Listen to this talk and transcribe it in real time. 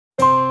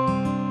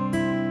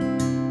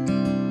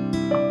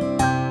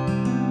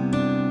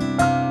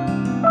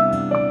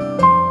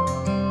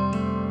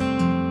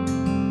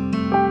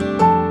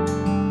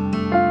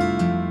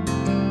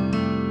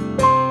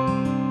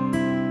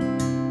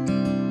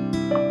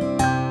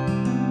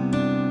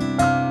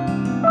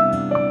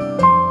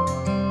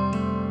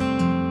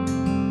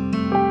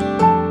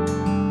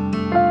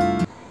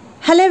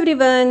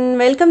everyone,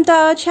 welcome to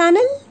our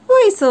channel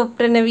Voice of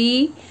Pranavi.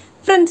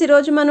 Friends,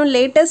 ఈరోజు మనం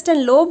latest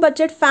and లో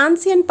budget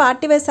fancy and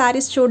party wear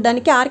saris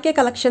చూడడానికి RK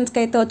కలెక్షన్స్కి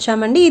అయితే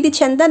వచ్చామండి. ఇది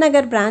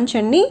చందానగర్ బ్రాంచ్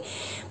అండి.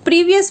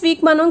 ప్రీవియస్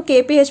వీక్ మనం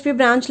KPHB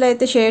బ్రాంచ్లో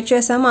అయితే షేర్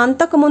చేసాము.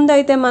 అంతకుముందు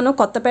అయితే మనం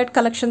కొత్తపేట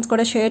కలెక్షన్స్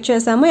కూడా షేర్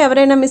చేసాము.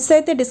 ఎవరైనా మిస్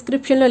అయితే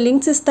డిస్క్రిప్షన్లో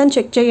లింక్స్ ఇస్తాను,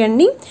 చెక్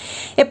చేయండి.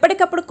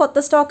 ఎప్పటికప్పుడు కొత్త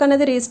స్టాక్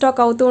అనేది రీస్టాక్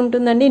అవుతూ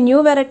ఉంటుందండి. New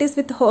varieties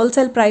with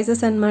wholesale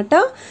prices అనమాట.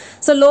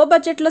 సో లో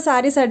బడ్జెట్లో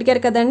సారీస్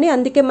అడిగారు కదండి,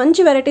 అందుకే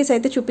మంచి వెరైటీస్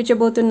అయితే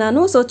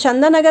చూపించబోతున్నాను. సో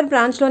చందానగర్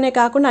బ్రాంచ్లోనే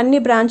కాకుండా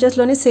అన్ని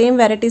బ్రాంచెస్లోనే సేమ్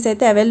వెరైటీస్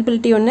అయితే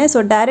అవైలబిలిటీ ఉన్నాయి.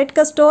 సో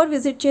డైరెక్ట్గా స్టోర్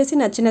విజిట్ చేసి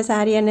నచ్చిన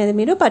శారీ అనేది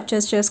మీరు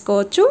పర్చేస్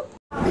చేసుకోవచ్చు.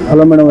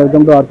 Hello madam,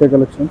 welcome to RK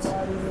collections.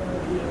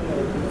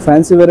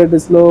 Fancy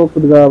వెరైటీస్లో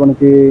కొద్దిగా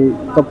మనకి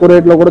తక్కువ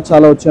రేట్లో కూడా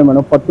చాలా వచ్చాయి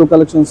మేడం. పట్టు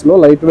కలెక్షన్స్లో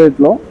లైట్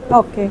వెయిట్లో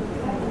ఓకే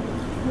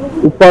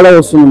ఉప్పాడ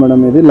వస్తుంది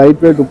మేడం. ఇది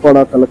light weight Uppada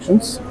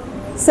collections.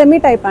 Semi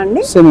type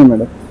అండి? Semi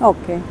madam.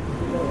 Okay,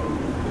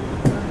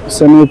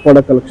 semi Uppada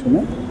collection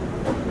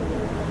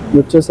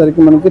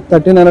వచ్చేసరికి మనకి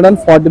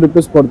 1340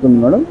 రూపీస్ పడుతుంది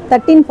మేడం.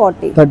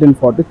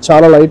 1340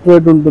 చాలా లైట్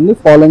వెయిట్ ఉంటుంది,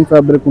 ఫాలోయింగ్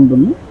ఫ్యాబ్రిక్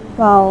ఉంటుంది.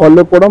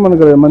 పళ్ళు కూడా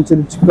మనకి మంచి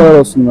రిచ్ కలర్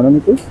వస్తుంది మేడం.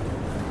 మీకు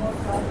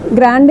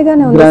గ్రాండ్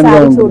గానే ఉంది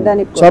సారీ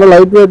చూడడానికి, చాలా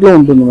లైట్ వెయిట్ లో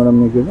ఉంటుంది మేడం.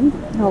 మీకు ఇది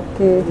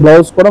ఓకే.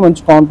 బ్లౌజ్ కూడా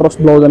మంచి కాంట్రాస్ట్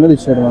బ్లౌజ్ అనేది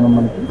ఇచ్చారు మేడం.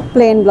 మనకి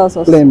ప్లెయిన్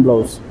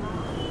బ్లౌజ్,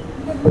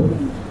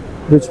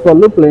 రిచ్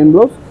పళ్ళు, ప్లెయిన్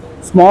బ్లౌజ్,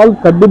 స్మాల్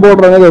కడ్డీ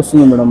బోర్డర్ అనేది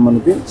వస్తుంది మేడం.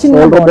 మనకి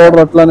షోల్డర్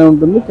బోర్డర్ అట్లానే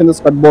ఉంటుంది, కింద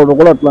స్కర్ట్ బోర్డర్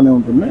కూడా అట్లానే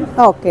ఉంటుంది.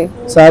 ఓకే,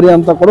 సారీ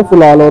అంతా కూడా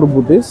ఫుల్ ఆల్ ఓవర్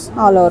బూటీస్.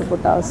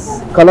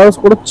 కలర్స్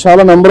కూడా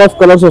చాలా నెంబర్ ఆఫ్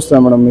కలర్స్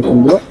వస్తాయి మేడం. మీకు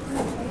ఇందులో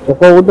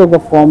ఒక్కొక్కటి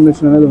ఒక్కొక్క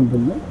కాంబినేషన్ అనేది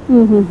ఉంటుంది.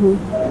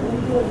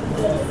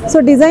 సో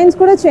డిజైన్స్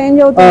కూడా చేంజ్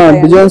అవుతాయి,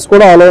 డిజైన్స్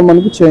కూడా ఆల్ ఓవర్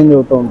మనకి చేంజ్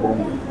అవుతూ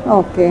ఉంటుంది.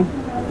 ఓకే,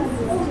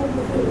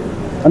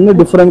 అన్ని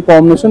డిఫరెంట్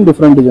కాంబినేషన్,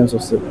 డిఫరెంట్ డిజైన్స్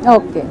వస్తాయి.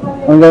 ఓకే,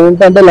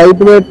 ఏంటంటే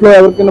లైట్ వెయిట్ లో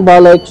ఎవరికైనా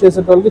బాగా లైక్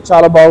చేసే వాళ్ళకి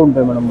చాలా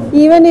బాగుంటాయి మేడం.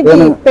 ఈవెన్ ఇవి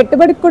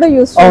పెట్టుబడికి కూడా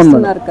యూస్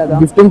చేస్తున్నారు కదా,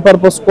 గిఫ్టింగ్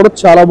పర్పస్ కూడా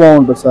చాలా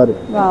బాగుంటుంది సారీ.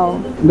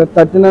 అంటే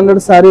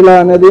 1300 సారీలా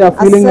అనేది ఆ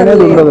ఫీలింగ్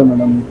అనేది ఉండదు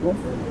మేడం. మీకు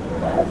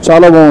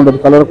చాలా బాగుంటుంది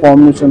కలర్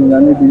కాంబినేషన్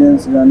కానీ,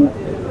 డిజైన్స్ కానీ.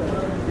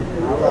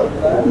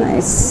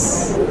 నైస్.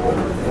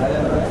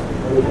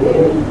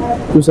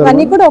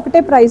 అన్ని కూడా ఒకటే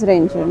ప్రైస్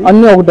రేంజ్?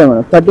 అన్ని ఒకటే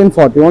మేడం.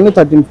 1340, ఓన్లీ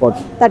 1340.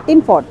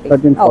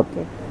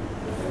 ఓకే,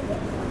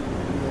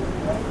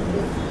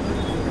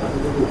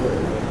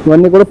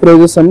 ఇవన్నీ కూడా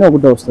ప్రైజెస్ అన్ని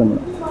ఒకటే వస్తాయి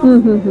madam.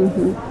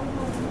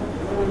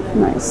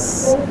 Nice.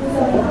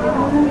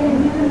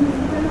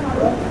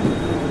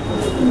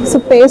 So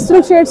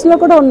pastel shades లో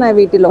కూడా ఉన్నాయి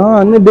వీటిలో,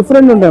 అన్ని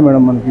డిఫరెంట్ ఉంటాయి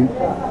మేడం. మనకి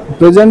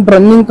ప్రెజెంట్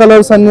రన్నింగ్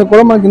కలర్స్ అన్ని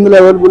కూడా మనకి ఇందులో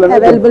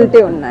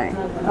అవైలబిలిటీ ఉన్నాయి.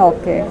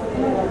 ఓకే,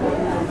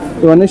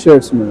 ఇవన్నీ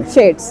షేడ్స్ మేడం.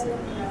 షేడ్స్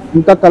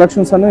ఇంకా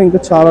కలెక్షన్స్ అనేవి ఇంకా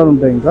చాలా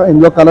ఉంటాయి. ఇంకా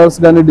ఇందులో కలర్స్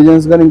గానీ,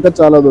 డిజైన్స్ గానీ ఇంకా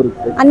చాలా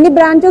దొరుకుతాయి. అన్ని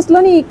బ్రాంచెస్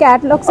లోని ఈ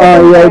కేటలాగ్స్,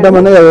 ఈ ఐటమ్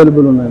అనేది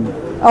అవైలబుల్ ఉన్నాయి.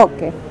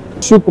 Okay,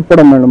 tissue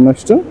Kuppadam madam.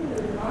 Next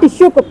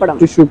tissue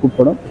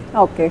Kuppadam.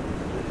 Okay,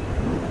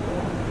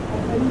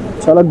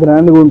 చాలా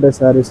గ్రాండ్ గా ఉంటాయి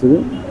సారీస్. ఇది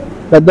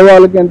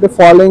పెద్దవాళ్ళకి అంటే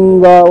ఫాలోయింగ్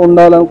గా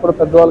ఉండాలనుకున్న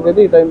పెద్దవాళ్ళకి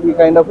అయితే ఈ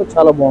కైండ్ ఆఫ్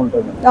చాలా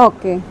బాగుంటుంది.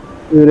 ఓకే,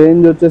 ఈ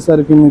రేంజ్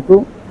వచ్చేసరికి మీకు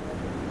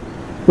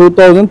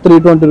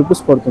 2320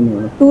 రూపీస్ పడుతుంది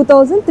మేడం.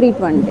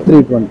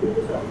 2320.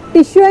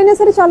 టిష్యూ అయినా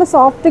సరే చాలా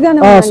సాఫ్ట్ గా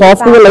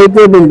లైట్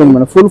వెయిట్ ఉంటుంది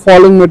మేడం. ఫుల్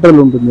ఫాలోయింగ్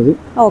మెటీరియల్ ఉంటుంది ఇది.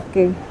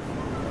 Okay,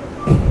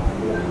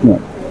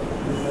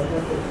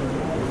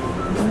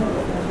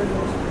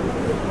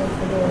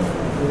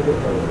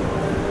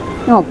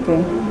 okay.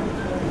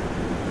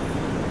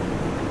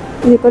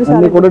 ఇది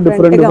కూడా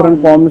డిఫరెంట్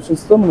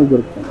కాంబినేషన్స్ తో మనకు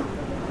దొరుకుతుంది.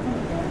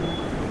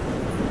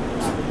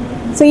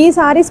 సో ఈ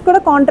సారీస్ కూడా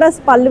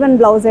కాంట్రాస్ట్ పళ్ళు అండ్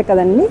బ్లౌజే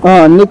కదండి?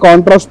 అన్ని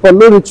కాంట్రాస్ట్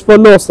పళ్ళు, రిచ్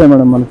పళ్ళు వస్తాయి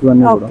మేడం మనకి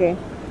ఇవన్నీ కూడా. ఓకే,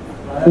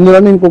 ఇందులో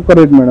ఇంకొక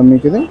రేట్ మేడం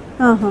మీకు ఇది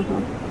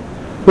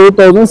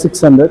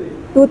 2600.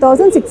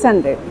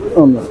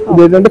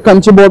 ఇది ఏంటంటే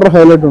కంచి బోర్డర్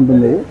హైలైట్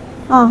ఉంటుంది.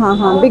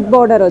 బిగ్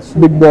బోర్డర్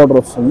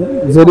వస్తుంది.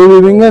 Zari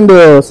weaving and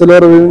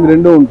silver weaving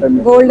రెండు ఉంటాయి.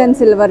 Gold and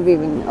silver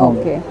weaving.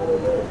 Okay,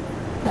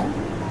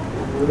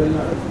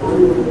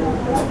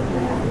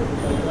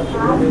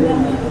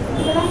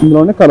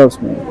 ఇందులోనే కలర్స్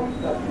మేడం.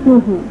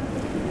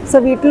 సో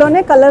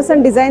వీటిలోనే కలర్స్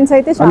అండ్ డిజైన్స్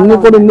అయితే అన్ని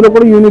కూడా ఇందులో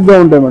కూడా యూనిక్ గా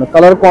ఉంటాయి మేడం.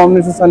 కలర్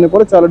కాంబినేషన్స్ అన్ని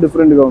కూడా చాలా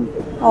డిఫరెంట్ గా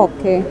ఉంటాయి.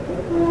 Okay,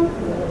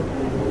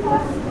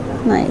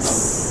 nice.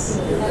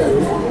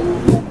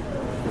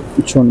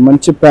 చూడండి,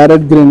 మంచి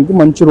ప్యారెట్ గ్రీన్ కి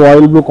మంచి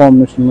రాయల్ బ్లూ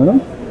కాంబినేషన్ మేడం.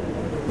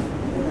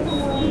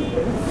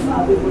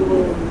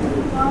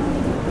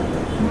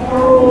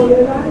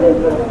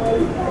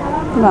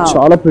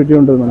 చాలా ప్రిటీ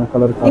ఉంటుంది మేడం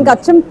కలర్. ఇంకా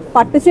అచ్చం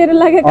పట్టు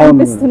చీరలాగే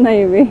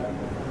కనిపిస్తున్నాయి ఇవి.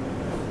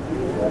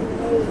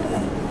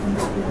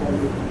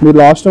 మీరు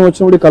లాస్ట్ టైం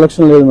వచ్చినప్పుడు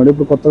కలెక్షన్ లేదు మేడం,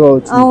 ఇప్పుడు కొత్తగా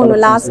వచ్చింది. అవును,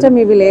 లాస్ట్ టైం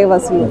ఇవి లేవు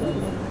అసలు.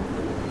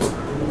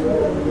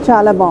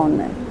 చాలా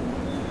బాగున్నాయి.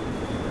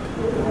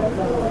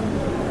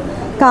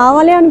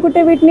 కావాలి అనుకుంటే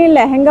వీటిని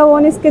లెహంగా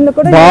ఓనిస్ కింద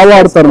కూడా బాగా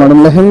వాడతారు మేడం.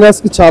 లెహంగాస్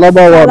కి చాలా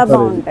బాగా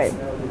వాడతారు.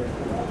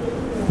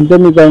 అంటే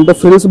మీకు అంటే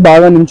ఫ్రిల్స్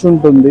బాగా నించి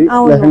ఉంటుంది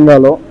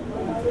లెహంగాలో.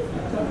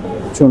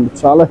 చూడండి,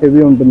 చాలా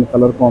హెవీ ఉంటుంది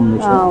కలర్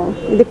కాంబినేషన్.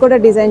 ఇది కూడా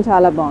డిజైన్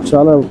చాలా బాగుంది,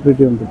 చాలా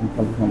ప్రిటీ ఉంటుంది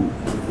కలర్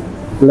కాంబినేషన్.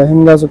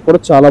 లెహంగాస్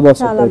కూడా చాలా బాగా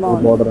సెట్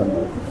అవుతుంది బోర్డర్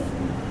అనేది.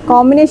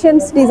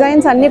 కాంబినేషన్స్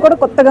డిజైన్స్ అన్ని కూడా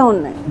కొత్తగా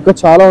ఉన్నాయి. ఇంకా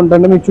చాలా ఉంటాయి,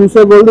 మీకు చూసే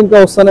గోల్డ్ ఇంకా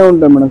వస్తూనే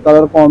ఉంటాయి మేడం,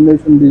 కలర్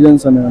కాంబినేషన్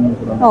డిజైన్స్ అనేవి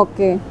కూడా.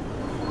 ఓకే,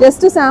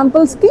 జస్ట్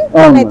శాంపుల్స్ కి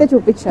అయితే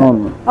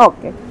చూపించాను.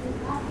 ఓకే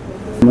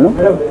మేడం,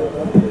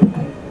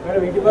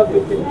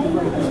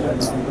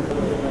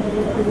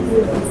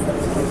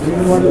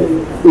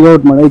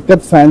 ఇదొకటి madam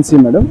ikat fancy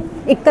madam.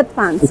 Ikat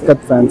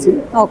fancy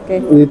okay,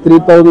 ఇది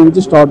 3000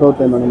 నుంచి స్టార్ట్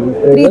అవుతాయి మేడం.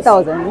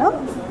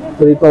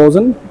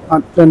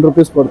 3010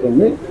 రూపీస్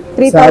పడుతుంది.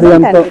 శారీ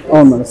అంతా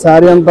అవును మేడం,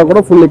 శారీ అంతా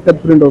కూడా ఫుల్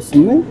ఇక్కత్ ప్రింట్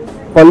వస్తుంది.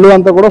 పళ్ళు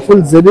అంతా కూడా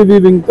ఫుల్ జెరీ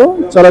వీవింగ్ తో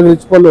చాలా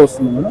రిచ్ పళ్ళు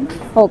వస్తుంది మేడం.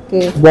 ఓకే,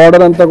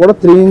 బార్డర్ అంతా కూడా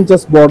 3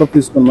 ఇంచెస్ బార్డర్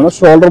తీసుకున్నాం మేడం.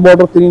 షోల్డర్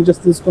బార్డర్ 3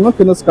 ఇంచెస్ తీసుకున్నాం,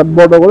 కింద స్కర్ట్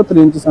బార్డర్ కూడా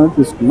 3 ఇంచెస్ అనేది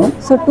తీసుకున్నాం.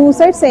 So two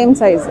side same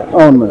size.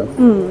 అవును మేడం.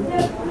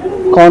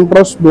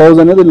 కాంట్రాస్ట్ బ్లౌజ్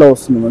అనేది ఇలా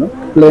వస్తుంది మేడం,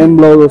 ప్లెయిన్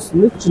బ్లౌజ్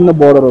వస్తుంది, చిన్న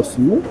బార్డర్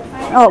వస్తుంది.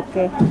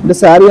 ఓకే, అంటే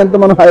శారీ అంతా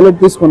మనం హైలైట్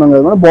తీసుకున్నాం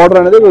కదా మేడం, బార్డర్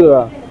అనేది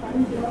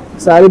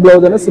శారీ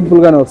బ్లౌజ్ అనేది సింపుల్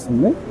గానే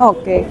వస్తుంది.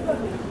 ఓకే,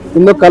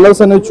 ఇందులో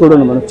కలర్స్ అనేవి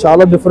చూడండి మేడం,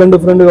 చాలా డిఫరెంట్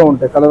డిఫరెంట్ గా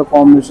ఉంటాయి కలర్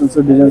కాంబినేషన్స్,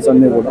 డిజైన్స్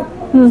అన్ని కూడా.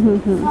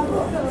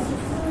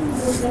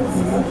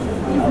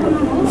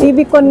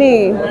 ఇవి కొన్ని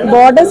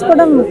బార్డర్స్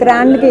కూడా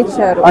గ్రాండ్ గా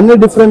ఇచ్చారు, అన్ని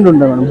డిఫరెంట్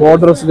ఉంటాయి మేడం,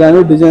 బార్డర్స్ గానీ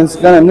డిజైన్స్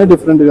గానీ అన్ని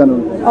డిఫరెంట్ గానే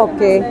ఉంటాయి.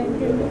 ఓకే,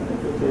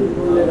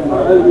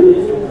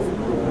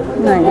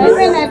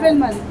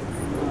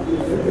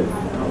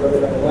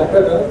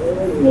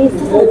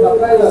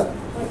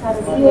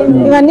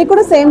 ఇవన్నీ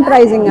కూడా సేమ్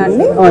ప్రైసింగ్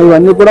అండి?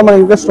 ఇవన్నీ కూడా మనం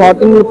ఇంకా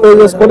స్టార్టింగ్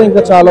ప్రైజెస్ కూడా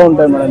ఇంకా చాలా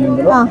ఉంటాయి మేడం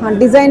ఇందులో.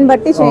 డిజైన్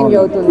బట్టి చేంజ్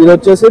అవుతుంది. ఇది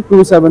వచ్చేసి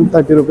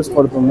 2730 రూపీస్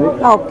పడుతుంది.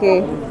 ఓకే,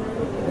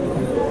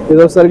 ఇది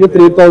వచ్చేసరికి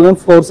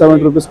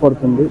 3470 రూపీస్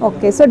పడుతుంది.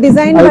 ఓకే, సో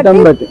డిజైన్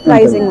బట్టి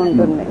ప్రైసింగ్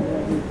ఉంటుంది.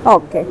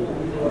 Okay,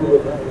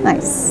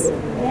 nice.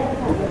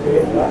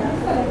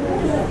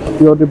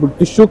 ఇది ఇప్పుడు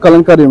టిష్యూ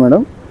కలంకారీ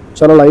మేడం,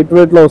 చాలా లైట్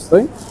వెయిట్ లో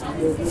వస్తాయి.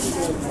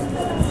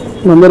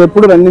 అందరు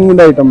ఎప్పుడు రన్నింగ్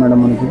ఉండే ఐటమ్ మేడం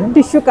మనకి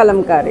టిష్యూ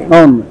కలంకారీ.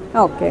 అవును.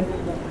 ఓకే,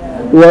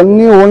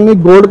 ఇవన్నీ ఓన్లీ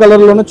గోల్డ్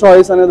కలర్ లోనే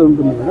చాయిస్ అనేది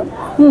ఉంటుంది మేడం.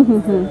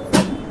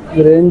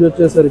 రేంజ్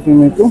వచ్చేసరికి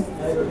మీకు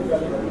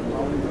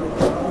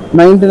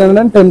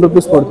 1910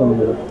 రూపీస్ పడుతుంది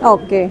మేడం.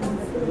 ఓకే,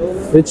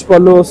 రిచ్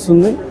పళ్ళు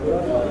వస్తుంది,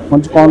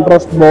 మంచి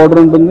కాంట్రాస్ట్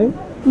బార్డర్ ఉంటుంది.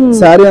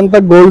 శారీ అంతా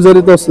గోల్డ్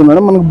జరీతో వస్తుంది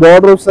మేడం, మనకి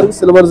బార్డర్ వచ్చేసరికి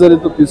సిల్వర్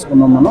జరీతో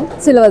తీసుకున్నాం మనం.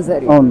 సిల్వర్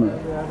జరీ. అవును మేడం.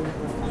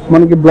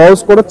 మనకి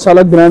బ్లౌజ్ కూడా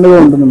చాలా గ్రాండ్ గా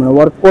ఉంటుంది మేడం,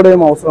 వర్క్ కూడా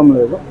ఏం అవసరం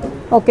లేదు.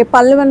 ఓకే,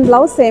 పళ్ళు అండ్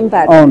బ్లౌజ్ సేమ్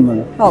ప్యాటర్న్. అవును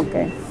మేడం.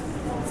 ఓకే,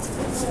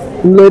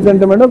 ఇందులో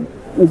ఏంటంటే మేడం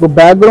మీకు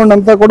బ్యాక్గ్రౌండ్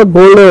అంతా కూడా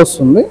గోల్డ్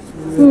వస్తుంది,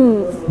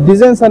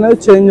 డిజైన్స్ అనేవి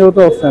చేంజ్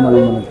అవుతూ వస్తాయి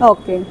మేడం మనకి.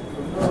 ఓకే,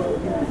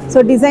 సో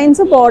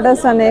డిజైన్స్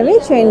బోర్డర్స్ అనేవి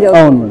చేంజ్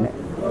అవుతాయి. అవును మేడం.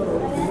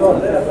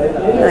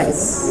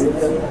 నైస్.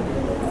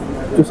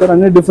 చూసారు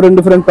అన్ని డిఫరెంట్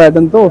డిఫరెంట్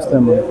ప్యాటర్న్ తో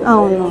వస్తాయి మేడం.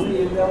 అవును.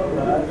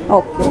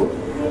 Okay,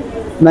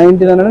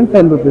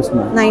 1910 rupees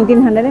madam.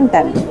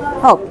 1910.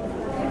 Okay,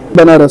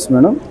 Banaras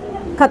madam,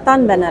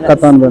 Katan Banaras.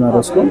 Katan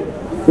Banaras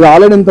ఇది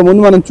ఆల్రెడీ ఇంత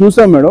ముందు మనం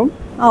చూసాం మేడం,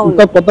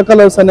 ఇంకా కొత్త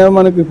కలర్స్ అనేవి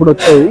మనకి ఇప్పుడు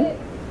వచ్చాయి.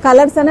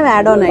 కలర్స్ అనేవి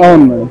యాడ్ ఆన్ అయ్యాయి.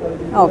 అవును మేడం.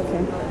 ఓకే,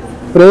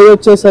 ప్రైస్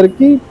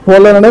వచ్చేసరికి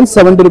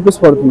 1270 రూపీస్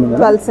పడుతుంది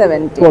మేడం.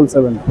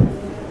 1270.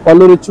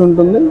 పళ్ళు రిచ్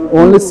ఉంటుంది,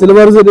 ఓన్లీ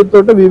సిల్వర్ జరీ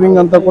తోటి వీవింగ్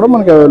అంతా కూడా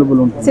మనకి అవైలబుల్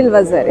ఉంటుంది.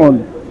 సిల్వర్ జరీ.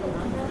 అవును.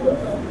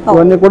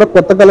 ఇవన్నీ కూడా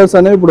కొత్త కలర్స్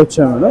అనేవి ఇప్పుడు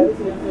వచ్చాయి మేడం.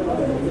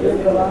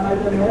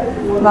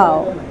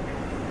 వావ్,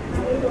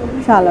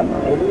 చాలా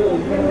బాగుంది.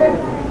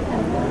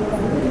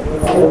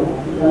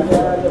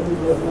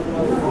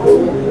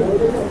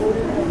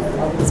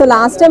 సో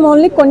లాస్ట్ టైం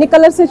ఓన్లీ కొన్ని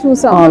కలర్స్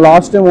చూసాం.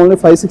 Last time only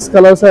 5-6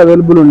 colours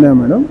available ఉన్నాయి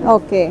మేడం.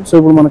 ఓకే, సో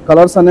ఇప్పుడు మన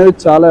కలర్స్ అనేవి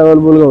చాలా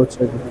అవైలబుల్ గా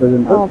వచ్చాయి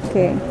ప్రెజెంట్.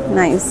 Okay,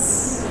 nice.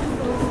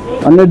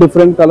 అన్ని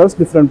different colours,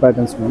 different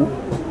patterns madam.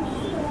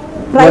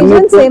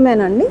 Price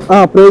సేమేనండి?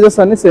 Prices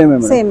అన్ని సేమే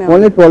మేడం,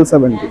 ఓన్లీ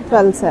 1270.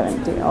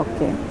 1270.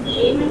 ఓకే,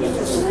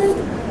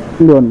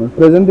 ఇందులో మేడం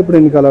ప్రెజెంట్ ఇప్పుడు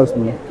ఎన్ని కలర్స్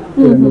ఉన్నాయి?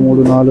 2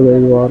 3 4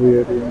 5 6 7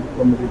 8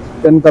 9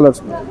 10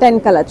 colours. 10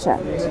 colour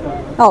chart.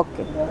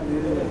 Okay,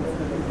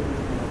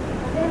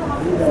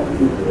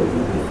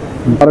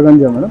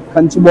 organza madam,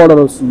 Kanchi border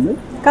వస్తుంది.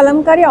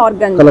 Kalamkari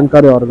organza.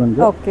 Kalamkari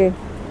organza. Okay,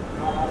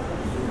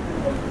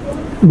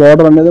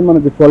 border అనేది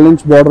మనకి 12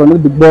 ఇంచ్ బార్డర్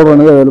అనేది, బిగ్ బార్డర్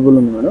అనేది అవైలబుల్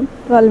ఉంది మేడం.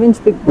 12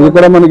 inch big. ఇది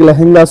కూడా మనకి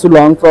లెహంగాస్,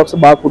 లాంగ్ ఫ్రాక్స్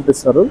బాగా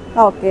కుట్టిస్తారు.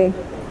 ఓకే,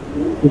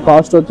 ఈ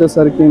కాస్ట్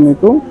వచ్చేసరికి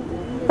మీకు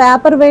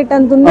పేపర్ వెయిట్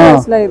ఎంత ఉంది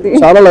అసలు? ఇది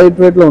చాలా లైట్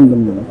వెయిట్ లో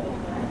ఉంటుంది మేడం.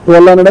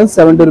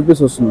 1270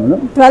 రూపీస్ వస్తుంది మేడం.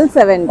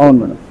 1270. అవును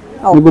మేడం.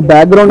 మీకు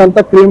బ్యాక్గ్రౌండ్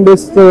అంతా క్రీమ్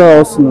బేస్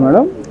వస్తుంది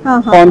మేడం.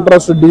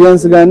 కాంట్రాస్ట్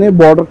డిజైన్స్ గానీ,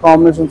 బార్డర్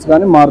కాంబినేషన్స్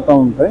గానీ మారుతూ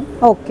ఉంటాయి.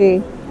 ఓకే,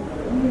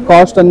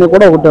 కాస్ట్ అన్ని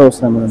కూడా ఒకటే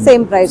వస్తాయి madam,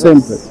 same price.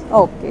 Same price.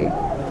 Okay,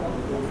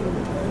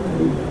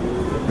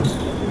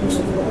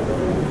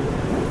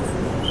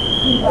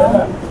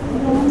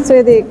 so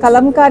ఇది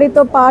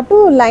కలంకారీతో పాటు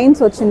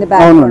లైన్స్ వచ్చింది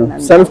బ్యాక్గ్రౌండ్.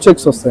 సెల్ఫ్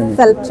చెక్స్ వస్తాయి.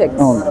 Self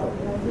checks. అవును.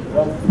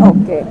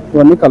 ఓకే,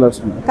 ఇవన్నీ కలర్స్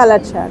ఉన్నాయి.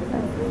 Colour chart.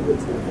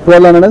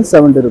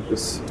 1270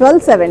 rupees.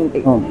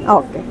 1270.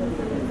 Okay,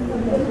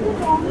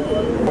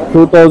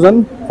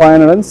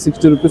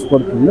 2560 rupees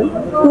పడుతుంది.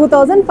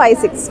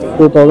 2560.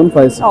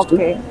 2560.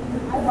 ఓకే,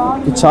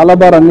 చాలా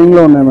బాగా రన్నింగ్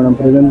లో ఉన్నాయి మేడం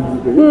ప్రెజెంట్.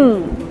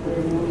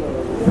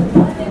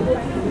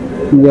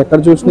 మీరు ఎక్కడ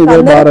చూసినా ఇదే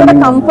బాగా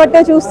రన్నింగ్. కంఫర్ట్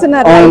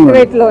చూస్తున్నారు లైట్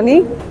వెయిట్ లోని.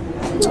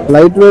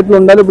 లైట్ వెయిట్ లో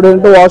ఉండాలి. ఇప్పుడు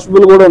ఏంటంటే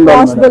వాషబుల్ కూడా ఉండాలి.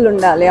 వాషబుల్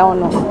ఉండాలి.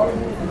 అవును,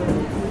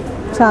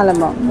 చాలా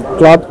బాగుంది.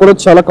 క్లాత్ కూడా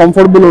చాలా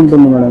కంఫర్టబుల్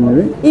ఉంటుంది మేడం.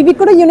 ఇవి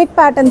కూడా యూనిక్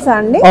ప్యాటర్న్స్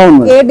అండి.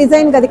 ఏ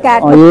డిజైన్ కది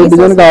క్యాట్ ఏ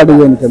డిజైన్ కి ఆ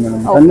డిజైన్ కే మేడం.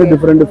 అన్ని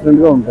డిఫరెంట్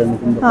గా ఉంటాయి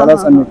మీకు.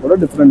 కలర్స్ అన్ని కూడా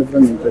డిఫరెంట్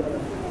ఉంటాయి.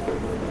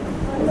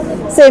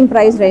 సేమ్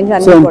ప్రైస్ రేంజ్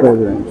అన్ని కూడా. Same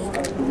price range.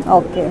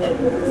 ఓకే.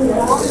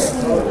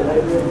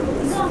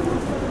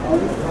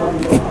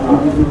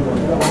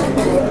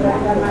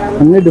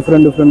 అన్ని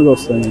డిఫరెంట్ గా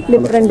వస్తాయి.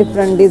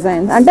 డిఫరెంట్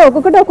డిజైన్స్ అంటే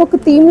ఒక్కొక్క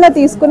థీమ్ లో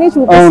తీసుకుని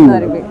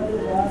చూపిస్తున్నారు. ఇవి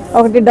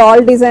ఒకటి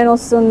డాల్ డిజైన్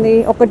వస్తుంది,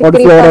 ఒకటి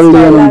ఫ్లోరల్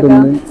డిజైన్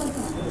ఉంటుంది,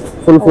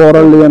 ఫుల్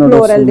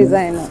ఫ్లోరల్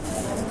డిజైన్.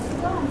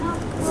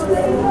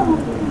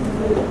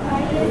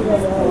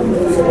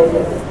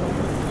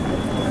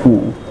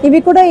 ఇవి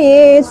కూడా ఏ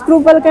ఏజ్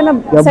గ్రూప్ వాళ్ళకైనా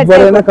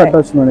ఎవరైనా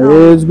కట్టొచ్చు మేడం. ఏ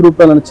ఏజ్ గ్రూప్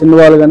వాళ్ళని, చిన్న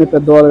వాళ్ళు కానీ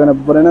పెద్ద వాళ్ళు కానీ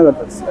ఎవరైనా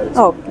కట్టొచ్చు.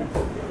 ఓకే.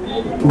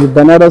 ఇది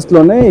బెనారస్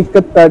లోనే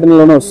ఇక్కత్ ప్యాటర్న్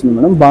లోనే వస్తుంది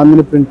మేడం.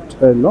 బాందిని ప్రింట్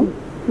స్టైల్లో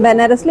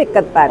బెనారస్ లో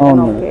ఇక్కత్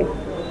ప్యాటర్న్. ఓకే.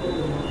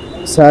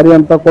 సారీ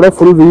అంతా కూడా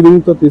ఫుల్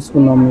వీవింగ్ తో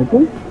తీసుకున్నాం మీకు.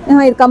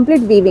 ఇది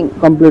కంప్లీట్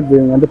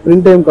వీవింగ్ అంటే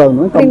ప్రింట్ ఏం కాదు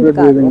మేడం, కంప్లీట్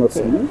వీవింగ్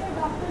వస్తుంది.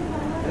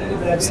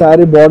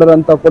 సారీ బార్డర్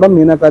అంతా కూడా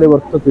మీనాకారి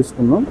వర్క్ తో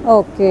తీసుకున్నాం.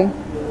 ఓకే.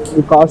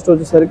 ఈ కాస్ట్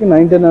వచ్చేసరికి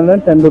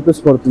 1910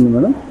 రూపీస్ పడుతుంది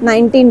మేడం.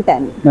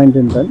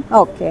 1910.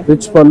 ఓకే.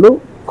 రిచ్ పళ్ళు,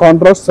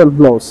 contrast self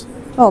blouse.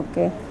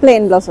 Okay.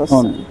 Plain blouse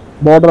వస్తుంది.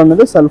 బార్డర్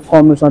అనేది సెల్ఫ్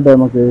కాంబినేషన్ అంటే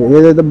మనకి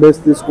ఏదైతే బేస్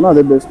తీసుకున్నా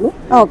అదే బేస్ లో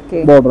ఓకే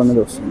బార్డర్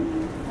అనేది వస్తుంది.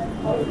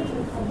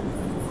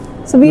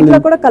 సో వీటిలో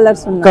కూడా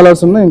కలర్స్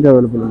ఉన్నాయి, ఇంకా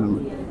అవైలబుల్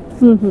ఉన్నాయి.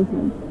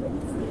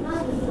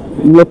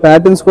 ఇందులో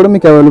ప్యాటర్న్స్ కూడా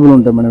మీకు అవైలబుల్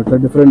ఉంటాయి మేడం. ఇట్లా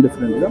డిఫరెంట్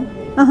గా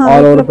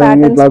ఆల్ ఓవర్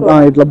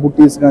ప్యాటర్న్, ఇట్లా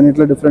బుట్టీస్ కానీ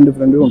ఇట్లా డిఫరెంట్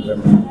గా ఉంటాయి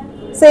మేడం.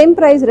 సేమ్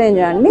ప్రైస్ రేంజ్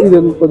అండి. ఇది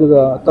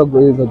కొద్దిగా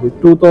తక్కువ. ఇది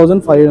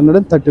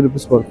 2530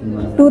 రూపీస్ పడుతుంది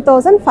మేడం.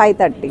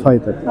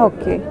 2530.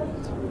 ఓకే.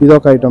 ఇది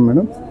ఒక ఐటమ్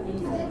మేడం.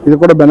 ఇది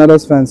కూడా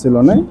బెనారస్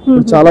ఫ్యాన్సీలోనే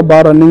చాలా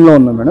బాగా రన్నింగ్ లో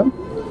ఉంది మేడం.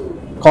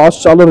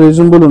 కాస్ట్ చాలా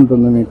రీజనబుల్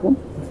ఉంటుంది మీకు.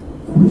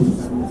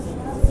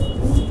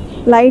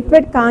 లైట్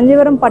వెయిట్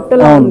కాంజీవరం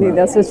పట్టులా ఉంది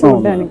ఇది అసలు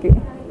చూడడానికి.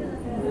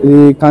 ఈ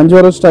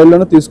కాంజీవరం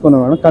స్టైల్లోనే తీసుకున్నాం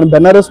మేడం. కానీ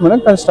బెనారస్ మేడం,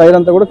 కానీ స్టైల్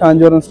అంతా కూడా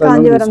కాంజీవరం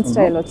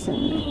స్టైల్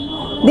వచ్చింది.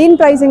 దీని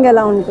ప్రైసింగ్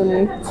ఎలా ఉంటుంది?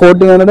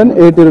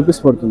 1480 రూపీస్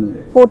పడుతుంది.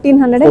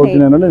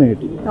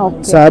 1480.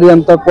 సారీ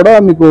అంతా కూడా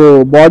మీకు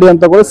బాడీ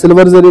అంతా కూడా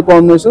సిల్వర్ జరీ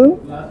కాంబినేషన్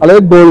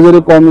అలాగే గోల్డ్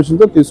జరీ కాంబినేషన్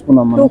తో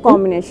తీసుకున్నాం మనం.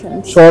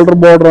 షోల్డర్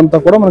బార్డర్ అంతా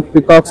కూడా మనకి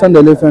పికాక్స్ అండ్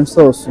ఎలిఫెంట్స్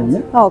తో వస్తుంది.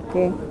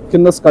 ఓకే.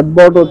 కింద స్కర్ట్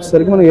బార్డర్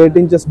వచ్చేసరికి మనం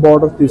 8 ఇంచెస్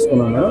బార్డర్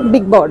తీసుకున్నాం మేడం.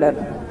 బిగ్ బార్డర్,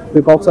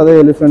 పికాక్స్ అదే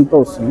ఎలిఫెంట్ తో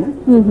వస్తుంది.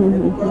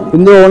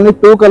 ఇందులో ఓన్లీ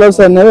 2 కలర్స్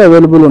అనేవి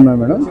అవైలబుల్ ఉన్నాయి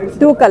madam.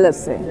 2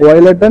 colours,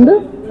 violet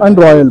and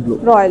royal blue.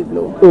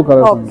 2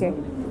 colours. Okay.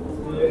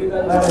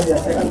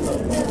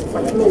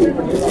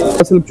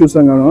 అసలు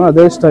చూసాం కదా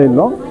అదే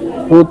స్టైల్లో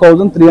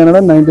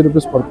 2390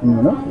 రూపీస్ పడుతుంది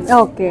madam.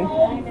 Okay.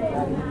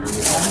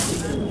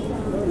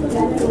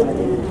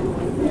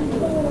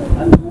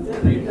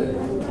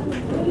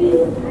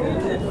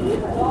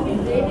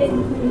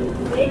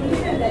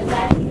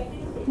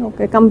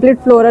 Okay. Complete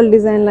floral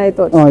design లో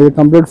అయితే ఇది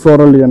కంప్లీట్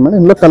ఫ్లోరల్ డిజైన్ మేడం.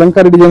 ఇందులో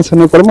కలంకారీ డిజైన్స్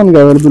అన్ని కూడా మనకి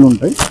అవైలబుల్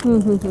ఉంటాయి.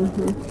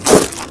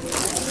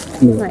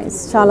 నైస్.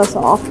 చాలా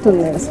సాఫ్ట్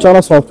ఉంది.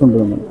 చాలా సాఫ్ట్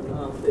ఉంటుంది మేడం.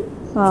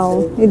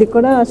 ఇది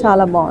కూడా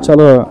చాలా బాగుంది.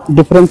 చాలా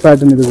డిఫరెంట్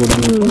ప్యాటర్న్ ఇది కూడా.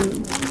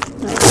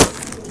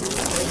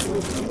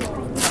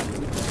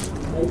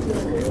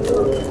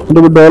 అంటే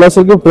ఇప్పుడు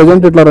డోలాస్కి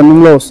ప్రెజెంట్ ఇట్లా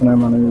రన్నింగ్ లో వస్తున్నాయి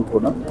మనకి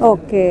కూడా.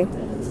 ఓకే.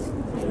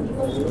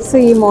 సో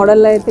ఈ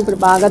మోడల్ అయితే ఇప్పుడు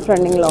బాగా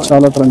ట్రెండింగ్ లో,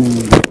 చాలా ట్రెండింగ్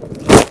ఉంది.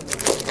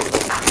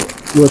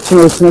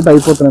 వచ్చినట్టు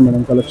అయిపోతున్నాయి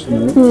మేడం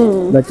కలెక్షన్.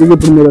 లక్కీగా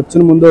ఇప్పుడు మీరు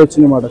వచ్చిన ముందే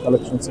వచ్చినాయి మాట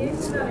కలెక్షన్స్.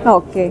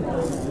 ఓకే.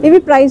 ఇవి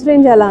ప్రైస్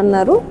రేంజ్ ఎలా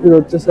అన్నారు? ఇది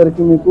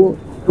వచ్చేసరికి మీకు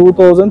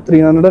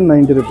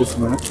 2390 rupees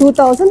madam.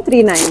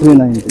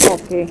 2390.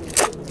 Okay.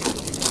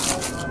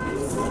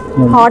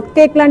 Hot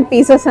cake లాంటి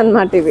పీసెస్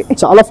అన్నమాట ఇవి.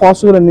 చాలా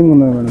ఫాస్ట్ గా రన్నింగ్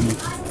ఉన్నాయి మేడం.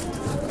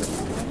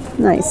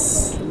 నైస్.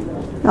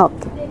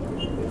 ఓకే.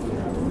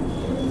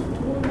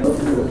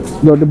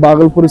 ఇది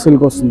బాగల్పూరి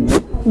సిల్క్ వస్తుంది.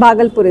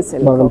 బాగల్పూరి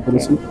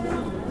సిల్క్.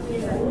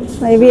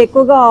 ఇవి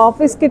ఎక్కువగా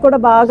ఆఫీస్ కి కూడా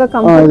బాగా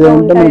కంఫర్టబుల్ గా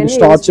ఉంటాయి.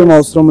 స్టార్చ్ ఏం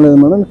అవసరం లేదు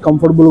మేడం,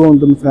 కంఫర్టబుల్ గా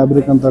ఉంటుంది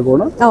ఫ్యాబ్రిక్ అంతా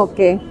కూడా.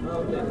 ఓకే.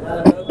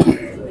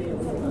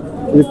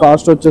 ఇది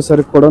కాస్ట్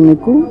వచ్చేసరికి కూడా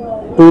మీకు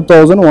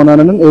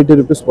 2180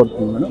 రూపీస్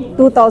పడుతుంది మేడం.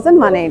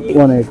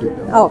 2180.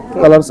 ఓకే.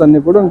 కలర్స్ అన్ని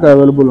కూడా ఇంకా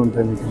అవైలబుల్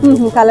ఉంటాయి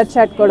మీకు. కలర్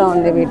చార్ట్ కూడా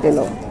ఉంది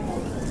వీటిలో.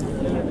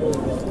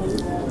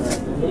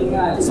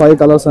 5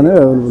 కలర్స్ అనేవి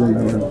అవైలబుల్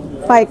ఉంటాయి madam.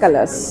 5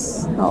 colours.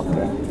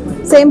 Okay.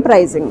 Same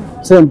pricing.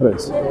 Same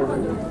price.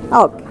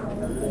 Okay.